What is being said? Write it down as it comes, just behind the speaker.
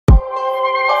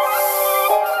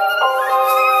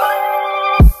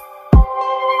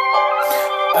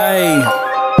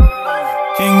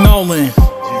King Nolan.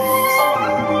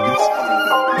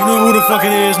 You know who the fuck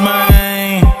it is,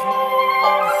 man.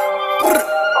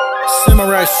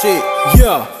 Samurai shit,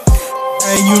 yeah.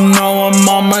 And you know I'm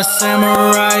on my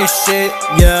samurai shit,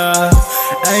 yeah.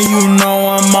 And you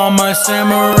know I'm on my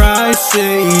samurai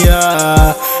shit,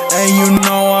 yeah. And you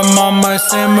know I'm on my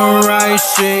samurai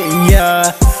shit,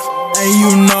 yeah. And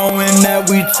you knowin' that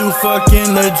we too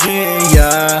fucking legit,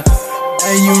 yeah.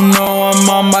 And you know I'm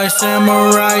on my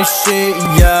samurai shit,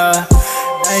 yeah.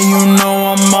 And you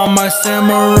know I'm on my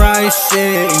samurai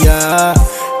shit, yeah.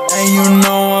 And you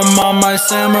know I'm on my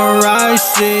samurai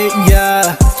shit,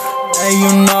 yeah. And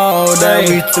you know that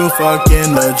we too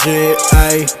fucking legit,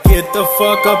 ayy. Get the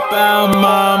fuck up out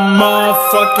my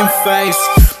motherfucking face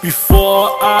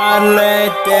before I let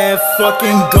that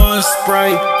fucking gun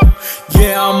spray.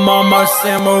 Yeah, I'm on my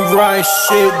samurai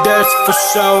shit, that's for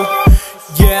sure.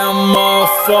 Yeah,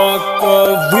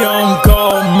 motherfucker, we on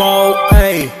go mode,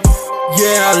 ayy.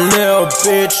 Yeah, little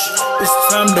bitch, it's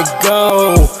time to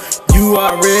go. You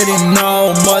already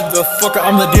know, motherfucker,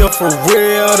 I'm the deal for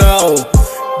real though.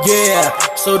 Yeah,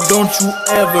 so don't you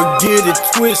ever get it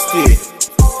twisted.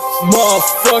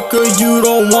 Motherfucker, you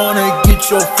don't wanna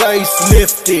get your face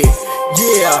lifted.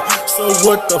 Yeah, so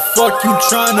what the fuck you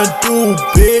tryna do,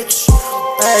 bitch?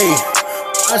 Hey,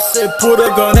 I said put a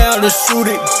gun out and shoot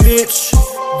it, bitch.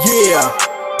 Yeah,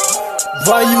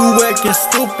 why you acting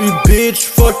stupid, bitch?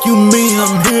 Fuck you mean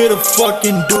I'm here to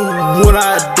fucking do what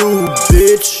I do,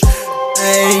 bitch.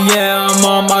 Hey, yeah, I'm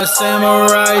on my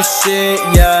samurai shit,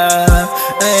 yeah.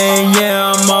 Hey,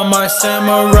 yeah, I'm on my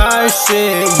samurai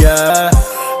shit, yeah.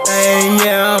 Hey,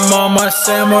 yeah, I'm on my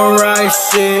samurai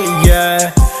shit,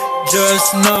 yeah.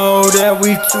 Just know that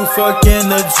we too fucking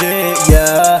legit,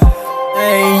 yeah.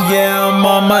 Hey, yeah, I'm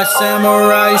on my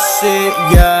samurai shit,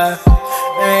 yeah.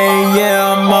 Hey,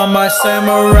 yeah, I'm on my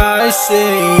samurai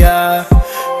shit, yeah.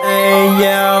 Hey,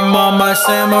 yeah, I'm on my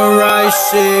samurai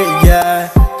shit, yeah.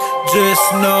 Just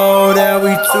know that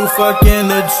we too fucking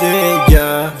legit,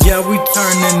 yeah. Yeah, we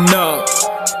turning up,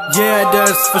 yeah,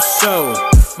 that's for sure.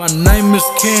 My name is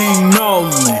King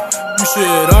Nolan. You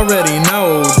should already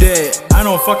know that I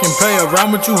don't fucking play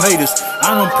around with you haters.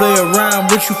 I don't play around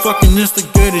with you fucking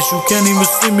instigators. You can't even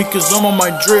see me cause I'm on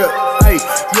my drip. Hey,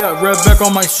 yeah, right back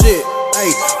on my shit. Hey,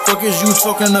 fuck is you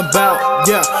talking about?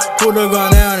 Yeah, put a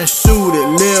gun down and shoot it,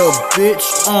 lil' bitch.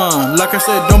 Like I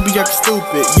said, don't be acting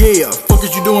stupid. Yeah, fuck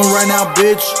is you doing right now,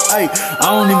 bitch? Hey, I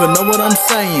don't even know what I'm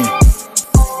saying.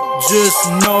 Just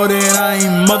know that I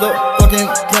ain't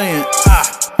motherfucking playing.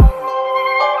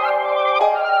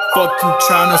 Fuck you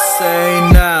tryna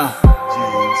say now?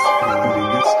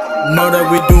 Know that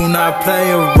we do not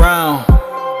play around.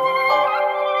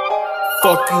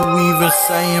 Fuck you even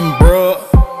saying, bruh.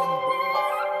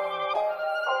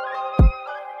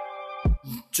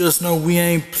 Just know we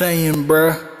ain't playing,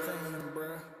 bruh.